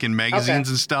print, like in magazines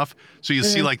and stuff. So you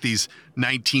see like these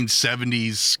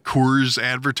 1970s Coors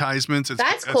advertisements.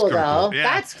 That's cool though.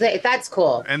 Yeah. That's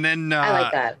cool. And then I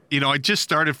like that. I just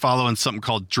started following something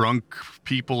called Drunk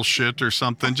People Shit or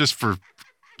something, just for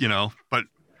but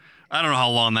I don't know how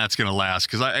long that's gonna last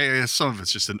because I some of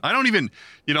it's just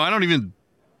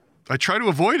I try to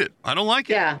avoid it. I don't like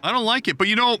it. Yeah. I don't like it. But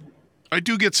I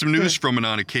do get some news from it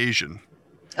on occasion.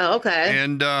 Oh, okay.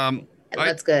 And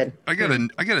that's good. I got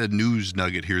a news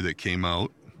nugget here that came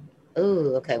out.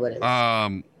 Ooh, okay. What is it?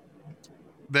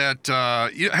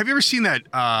 Have you ever seen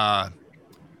that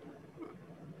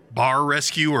bar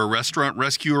rescue or restaurant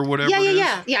rescue or whatever?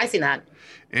 Yeah. I seen that.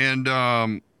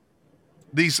 And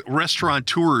these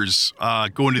restaurateurs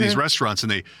go into these restaurants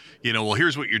and they, well,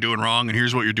 here's what you're doing wrong and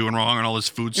here's what you're doing wrong and all this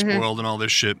food spoiled and all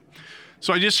this shit.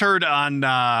 So I just heard on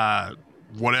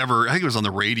whatever, I think it was on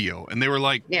the radio, and they were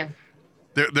like,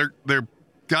 they're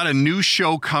got a new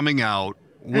show coming out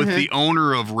with the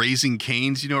owner of Raising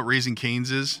Cane's. You know what Raising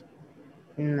Cane's is?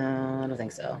 No, I don't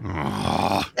think so.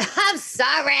 I'm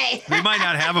sorry. They might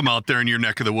not have them out there in your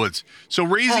neck of the woods. So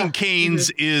Raising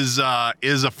Cane's is a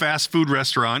fast food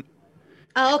restaurant.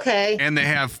 Oh, okay. And they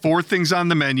have 4 things on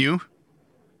the menu.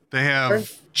 They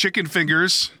have chicken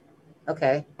fingers.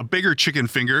 Okay. A bigger chicken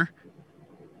finger.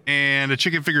 And a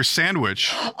chicken finger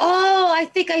sandwich. Oh, I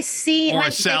think I see. Or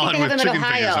a salad with chicken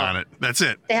fingers on it. That's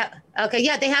it. They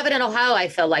have it in Ohio, I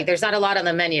feel like. There's not a lot on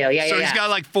the menu. So he's got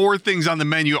like 4 things on the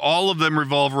menu. All of them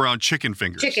revolve around chicken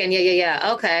fingers. Chicken,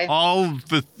 yeah. Okay.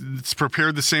 It's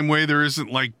prepared the same way. There isn't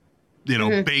like,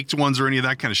 baked ones or any of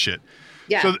that kind of shit.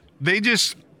 Yeah. So they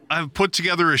just have put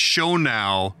together a show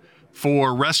now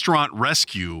for restaurant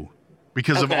rescue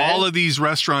because of all of these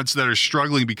restaurants that are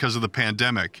struggling because of the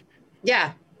pandemic.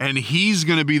 Yeah. And he's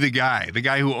going to be the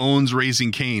guy who owns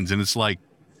Raising Cane's. And it's like,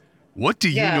 what do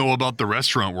you know about the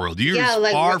restaurant world? You're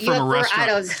far from a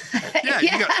restaurant.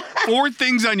 You got 4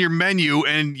 things on your menu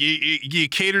and you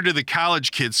cater to the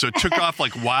college kids. So it took off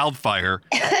like wildfire,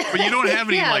 but you don't have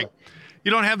any you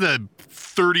don't have the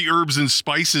 30 herbs and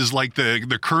spices like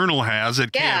the Colonel has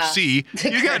at KFC.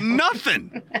 You got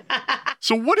nothing.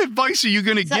 So what advice are you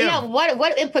going to give? Yeah,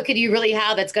 what input could you really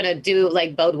have that's going to do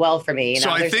bode well for me?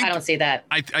 I don't see that.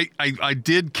 I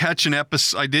did catch an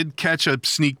episode. I did catch a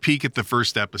sneak peek at the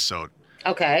first episode.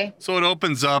 Okay. So it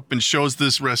opens up and shows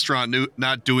this restaurant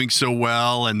not doing so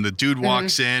well, and the dude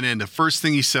walks in, and the first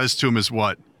thing he says to him is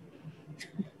what?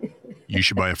 You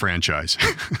should buy a franchise.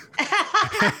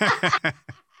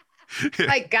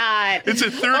 My God. It's a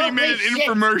 30-minute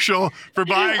infomercial for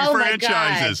buying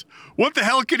franchises. What the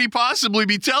hell could he possibly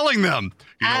be telling them?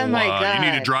 God.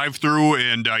 You need to drive through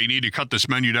and you need to cut this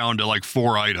menu down to like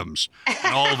 4 items.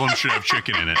 And all of them should have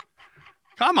chicken in it.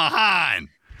 Come on.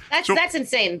 That's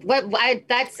insane. I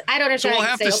don't understand. So we'll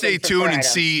have to stay tuned and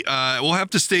see. We'll have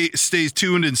to stay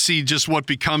tuned and see just what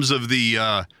becomes of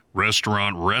the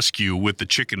restaurant rescue with the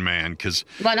Chicken Man. Because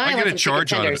now I want some chicken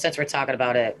tenders since we're talking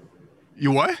about it.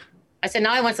 You what? I said,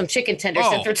 now I want some chicken tenders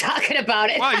since we're talking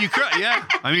about it. Well, you could, yeah.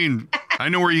 I mean, I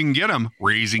know where you can get them.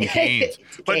 Raising Cane's.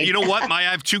 But you know what? I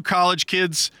have 2 college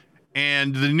kids,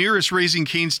 and the nearest Raising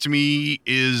Cane's to me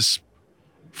is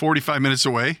 45 minutes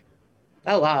away.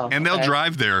 Oh, wow. And they'll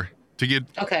drive there to get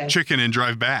chicken and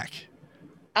drive back.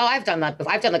 Oh, I've done that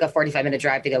before. I've done like a 45-minute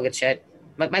drive to go get shit.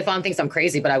 My phone thinks I'm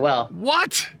crazy, but I will.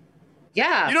 What?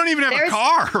 Yeah. You don't even have a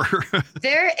car.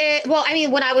 Well, I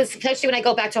mean, especially when I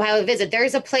go back to Ohio to visit,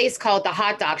 there's a place called the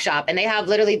Hot Dog Shop, and they have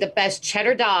literally the best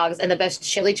cheddar dogs and the best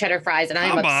chili cheddar fries. And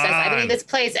I'm obsessed. I've been in this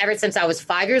place ever since I was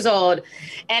 5 years old.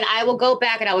 And I will go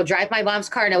back and I will drive my mom's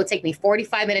car, and it would take me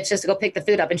 45 minutes just to go pick the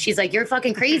food up. And she's like, "You're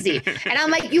fucking crazy." And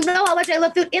I'm like, you know how much I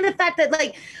love food. And the fact that,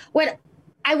 like, when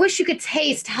I wish you could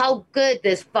taste how good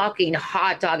this fucking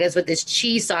hot dog is with this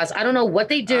cheese sauce. I don't know what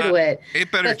they do to it.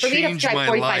 It better change my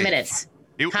 45 life. Minutes.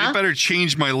 It better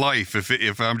change my life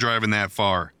if I'm driving that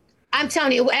far. I'm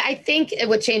telling you, I think it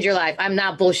would change your life. I'm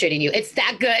not bullshitting you. It's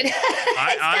that good.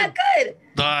 That good.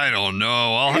 I don't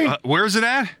know. Where is it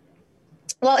at?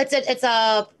 Well, it's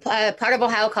a part of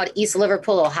Ohio called East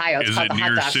Liverpool, Ohio. It's is called it the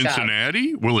near Hot Dog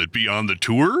Cincinnati? Shop. Will it be on the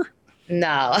tour?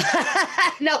 No.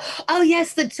 No. Oh,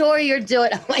 yes, the tour you're doing.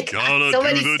 Oh, my God. So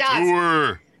many stops.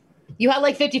 Tour. You had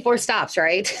like 54 stops,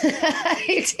 right? No,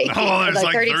 there's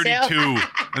like 32.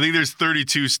 I think there's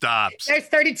 32 stops. There's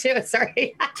 32.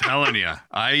 Sorry. Telling you.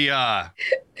 I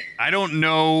don't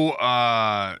know.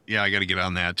 I got to get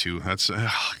on that too. That's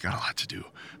got a lot to do.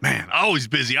 Man, always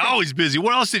busy.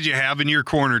 What else did you have in your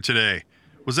corner today?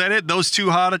 Was that it? Those two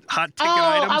hot ticket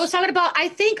items? I was talking about, I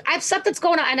think I have stuff that's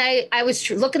going on, and I was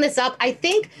looking this up. I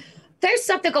think there's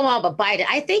something going on with Biden.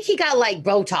 I think he got like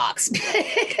Botox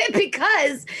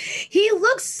because he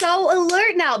looks so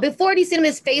alert now. Before, you seen him,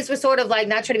 his face was sort of like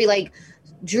not trying to be like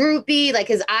droopy, like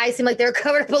his eyes seem like they're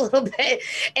covered up a little bit.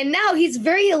 And now he's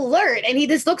very alert, and he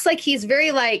just looks like he's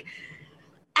very like,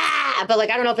 but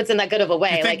like I don't know if it's in that good of a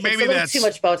way. Like maybe it's too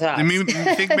much Botox. I mean,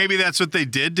 you think maybe that's what they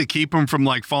did to keep him from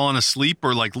like falling asleep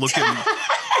or like looking,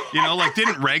 like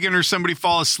didn't Reagan or somebody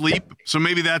fall asleep? So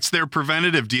maybe that's their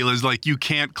preventative deal is like you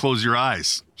can't close your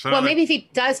eyes. So well, maybe if he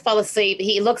does fall asleep,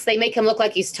 they make him look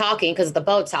like he's talking because of the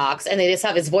Botox, and they just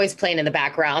have his voice playing in the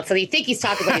background. So you think he's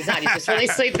talking, but he's not. He's just really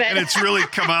sleeping. And it's really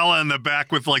Kamala in the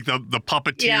back with like the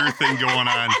puppeteer thing going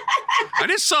on. I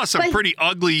just saw some pretty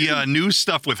ugly news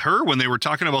stuff with her when they were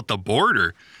talking about the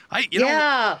border.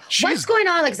 What's going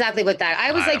on exactly with that?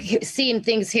 I was like seeing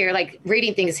things here, like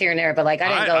reading things here and there, but like I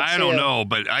didn't go. I don't know,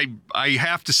 but I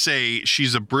have to say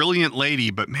she's a brilliant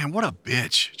lady, but man, what a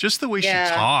bitch! Just the way she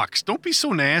talks. Don't be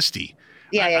so nasty.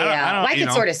 I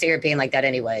could sort of see her being like that,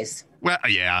 anyways. Well,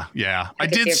 yeah. I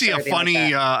did see a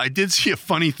funny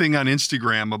thing on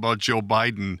Instagram about Joe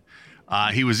Biden.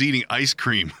 He was eating ice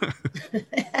cream,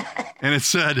 and it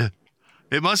said,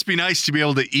 "It must be nice to be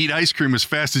able to eat ice cream as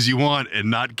fast as you want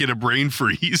and not get a brain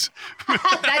freeze."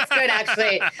 That's good,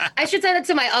 actually. I should send it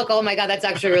to my uncle. Oh my God, that's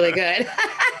actually really good.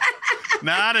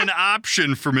 Not an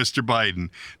option for Mr. Biden.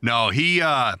 No,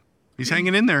 he's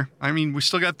hanging in there. I mean, we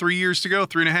still got 3 years to go,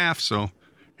 3.5. So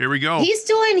here we go. He's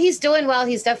doing well.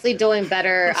 He's definitely doing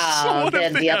better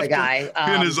than the other guy.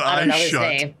 And his eyes shut.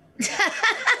 Name.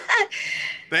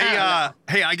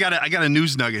 Hey, I got a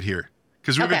news nugget here.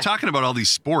 Because we've been talking about all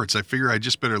these sports. I figure I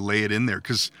just better lay it in there.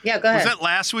 Go ahead. Was that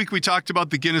last week we talked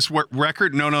about the Guinness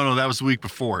record? No. That was the week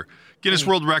before. Guinness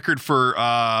World Record for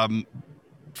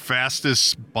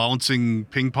fastest bouncing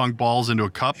ping pong balls into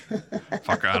a cup.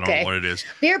 Fuck, I don't know what it is.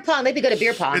 Beer pong. Maybe go to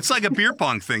beer pong. It's like a beer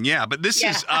pong thing, yeah. But this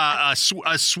is a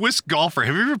Swiss golfer.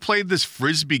 Have you ever played this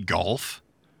frisbee golf?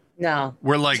 No.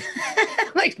 Where like...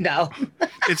 no.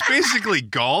 It's basically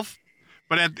golf.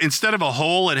 But instead of a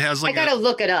hole, it has like I gotta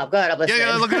look it up. Go ahead, listen.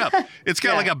 Yeah, look it up. It's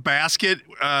got like a basket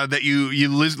that you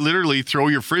literally throw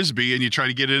your frisbee and you try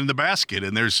to get it in the basket.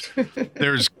 And there's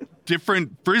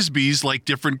different frisbees, like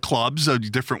different clubs of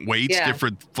different weights,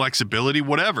 different flexibility,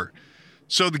 whatever.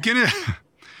 So the Guinness.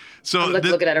 So I'm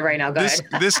looking at it right now. Go ahead.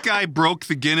 This guy broke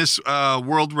the Guinness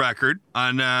World Record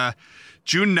on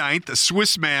June 9th. A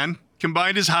Swiss man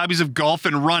combined his hobbies of golf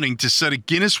and running to set a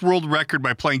Guinness World Record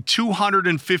by playing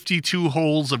 252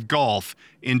 holes of golf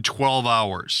in 12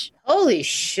 hours. Holy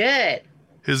shit.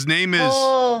 His name is...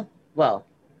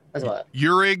 that's what?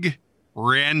 Jurig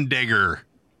Randegger.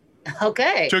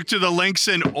 Okay. Took to the links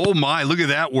and, oh my, look at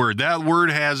that word. That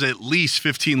word has at least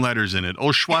 15 letters in it.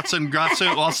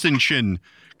 Schwarzengassenchen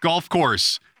golf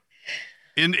course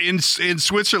in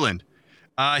Switzerland.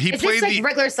 He is played this like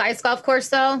regular size golf course,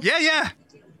 though? Yeah.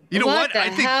 You know what?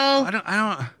 I don't.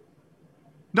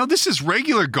 No, this is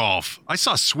regular golf. I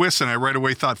saw Swiss and I right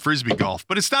away thought frisbee golf,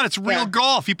 but it's not. It's real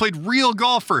golf. He played real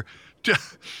golf for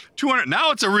 200.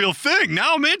 Now it's a real thing.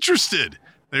 Now I'm interested.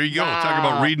 There you go. Wow. Talk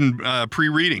about reading,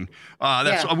 pre-reading.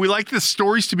 We like the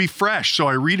stories to be fresh, so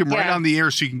I read them right on the air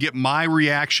so you can get my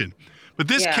reaction. But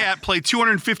this cat played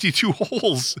 252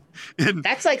 holes.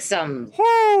 That's like some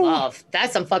Woo! love.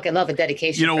 That's some fucking love and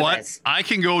dedication. You know what? This. I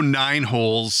can go 9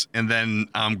 holes and then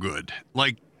I'm good.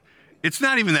 Like, it's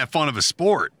not even that fun of a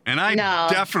sport. And I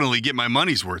definitely get my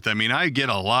money's worth. I mean, I get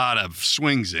a lot of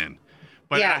swings in.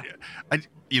 But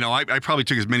I probably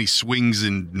took as many swings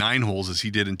in 9 holes as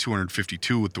he did in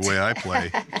 252 with the way I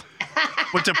play.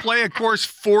 But to play a course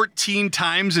 14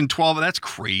 times in 12, that's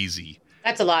crazy.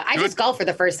 That's a lot. I just golfed for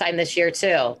the first time this year,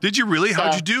 too. Did you really?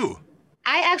 How'd you do?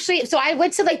 I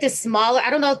went to like the smaller, I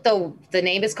don't know what the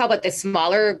name is called, but the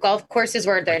smaller golf courses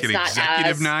where there's like not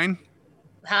executive 9?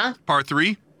 Huh? Par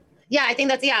 3? Yeah, I think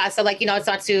that's, so like, it's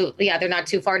not too, they're not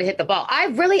too far to hit the ball. I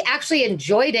really actually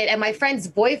enjoyed it. And my friend's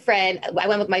boyfriend, I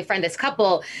went with my friend, this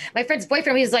couple, my friend's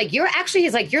boyfriend, he's like, you're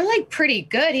like pretty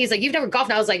good. He's like, you've never golfed.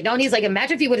 And I was like, no. And he's like,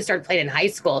 imagine if you would have started playing in high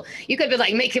school, you could have been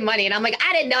like making money. And I'm like,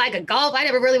 I didn't know I could golf. I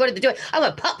never really wanted to do it. I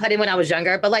went putt-putting when I was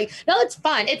younger, but like, no, it's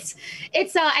fun. It's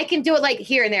I can do it like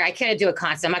here and there. I can't do it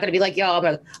constant. I'm not going to be like, yo, I'm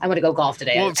going to go golf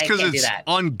today. Well, it's because it's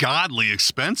ungodly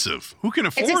expensive. Who can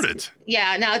afford it?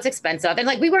 Yeah, no, it's expensive. And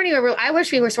like, we weren't even, I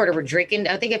wish we were sort of drinking.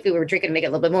 I think if we were drinking to make it a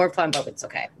little bit more fun, but it's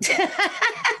okay.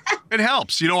 It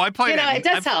helps. I played it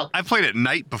does help. I played at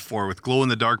night before with glow in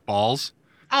the dark balls.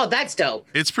 Oh, that's dope.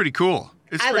 It's pretty cool.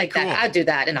 I like that. I'd do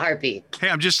that in a heartbeat. Hey,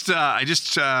 I just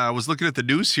was looking at the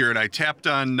news here and I tapped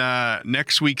on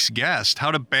next week's guest.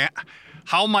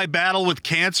 How my battle with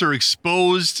cancer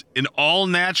exposed an all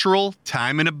natural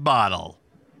time in a bottle.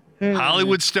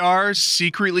 Hollywood stars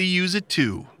secretly use it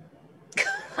too.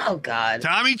 Oh, God.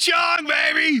 Tommy Chong,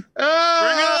 baby! Bring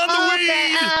on the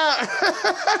weed!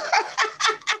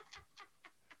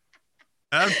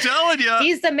 I'm telling you.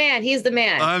 He's the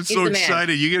man. I'm so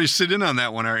excited. You got to sit in on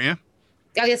that one, aren't you?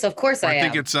 Oh, yes, of course I am. I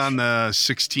think it's on the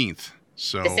 16th.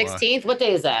 So the 16th? What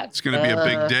day is that? It's going to be a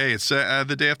big day. It's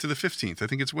the day after the 15th. I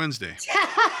think it's Wednesday.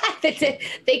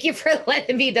 Thank you for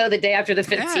letting me know the day after the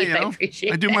 15th. Yeah, I appreciate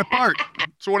it. I do my part.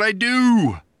 That's what I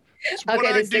do.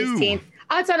 Okay, the 16th.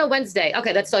 Oh, it's on a Wednesday.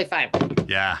 Okay, that's totally fine.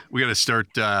 Yeah, we got to start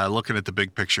looking at the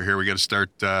big picture here. We got to start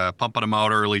pumping them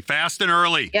out early, fast and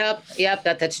early. Yep,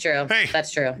 that's true. Hey,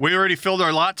 that's true. We already filled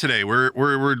our lot today. We're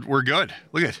good.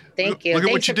 Look at. Thank you. Look at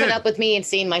Thanks what you for putting up with me and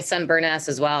seeing my sunburn ass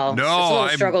as well. No, it's a little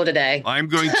struggle today. I'm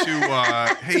going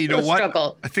to. Hey, you know what?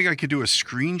 Struggle. I think I could do a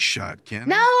screenshot, Ken.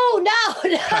 No.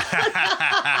 God.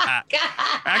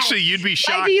 Actually, you'd be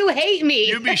shocked. Why do you hate me?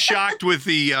 You'd be shocked with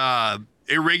the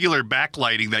irregular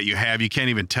backlighting that you have. You can't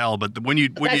even tell, but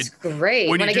that's great.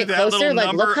 When I get closer,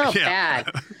 like look how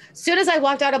bad. As soon as I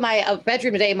walked out of my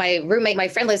bedroom today, my roommate, my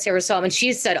friend lives here, was home, and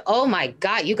she said, "Oh my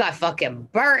God, you got fucking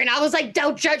burnt." And I was like,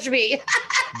 "Don't judge me.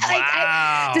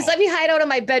 Wow. Just let me hide out in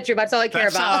my bedroom. That's all I care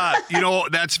about."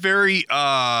 That's very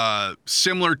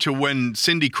similar to when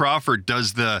Cindy Crawford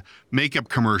does the makeup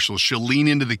commercials. She'll lean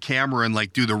into the camera and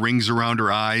like do the rings around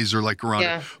her eyes or like around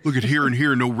her. Look at here and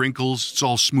here, no wrinkles. It's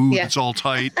all smooth. It's all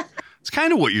tight. It's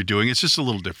kind of what you're doing. It's just a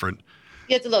little different.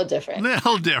 It's a little different.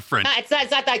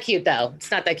 It's not that cute, though. It's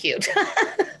not that cute.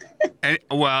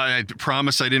 I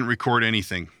promise I didn't record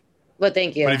anything. Well,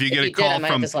 thank you. But if you get a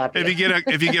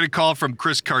call from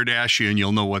Kris Kardashian,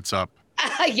 you'll know what's up.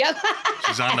 Yep.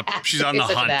 She's on the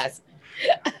hunt.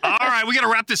 All right, we got to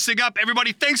wrap this thing up.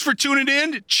 Everybody, thanks for tuning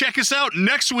in. Check us out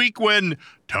next week when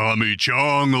Tommy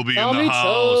Chong will be in the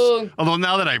house. Although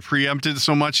now that I preempted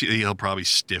so much, he'll probably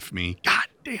stiff me. God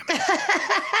damn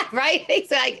it. Right?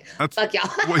 He's like, fuck y'all.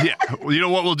 Well, yeah. Well, you know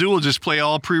what we'll do? We'll just play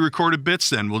all pre-recorded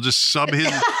bits then. We'll just sub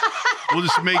his... We'll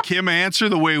just make him answer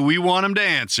the way we want him to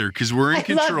answer because we're in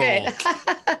control.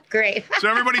 Great. So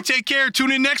everybody take care.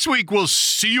 Tune in next week. We'll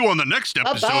see you on the next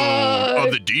episode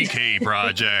of the DK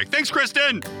Project. Thanks,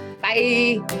 Kristin.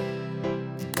 Bye.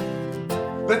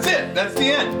 That's it. That's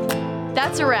the end.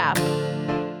 That's a wrap.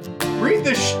 Read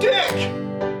the shtick.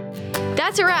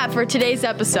 That's a wrap for today's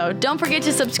episode. Don't forget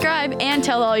to subscribe and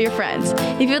tell all your friends.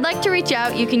 If you'd like to reach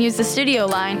out, you can use the studio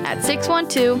line at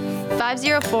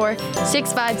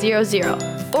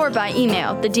 612-504-6500 or by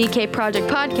email,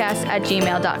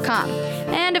 thedkprojectpodcast@gmail.com.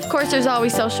 And of course, there's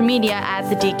always social media at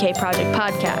the DK Project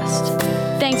Podcast.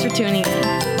 Thanks for tuning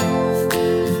in.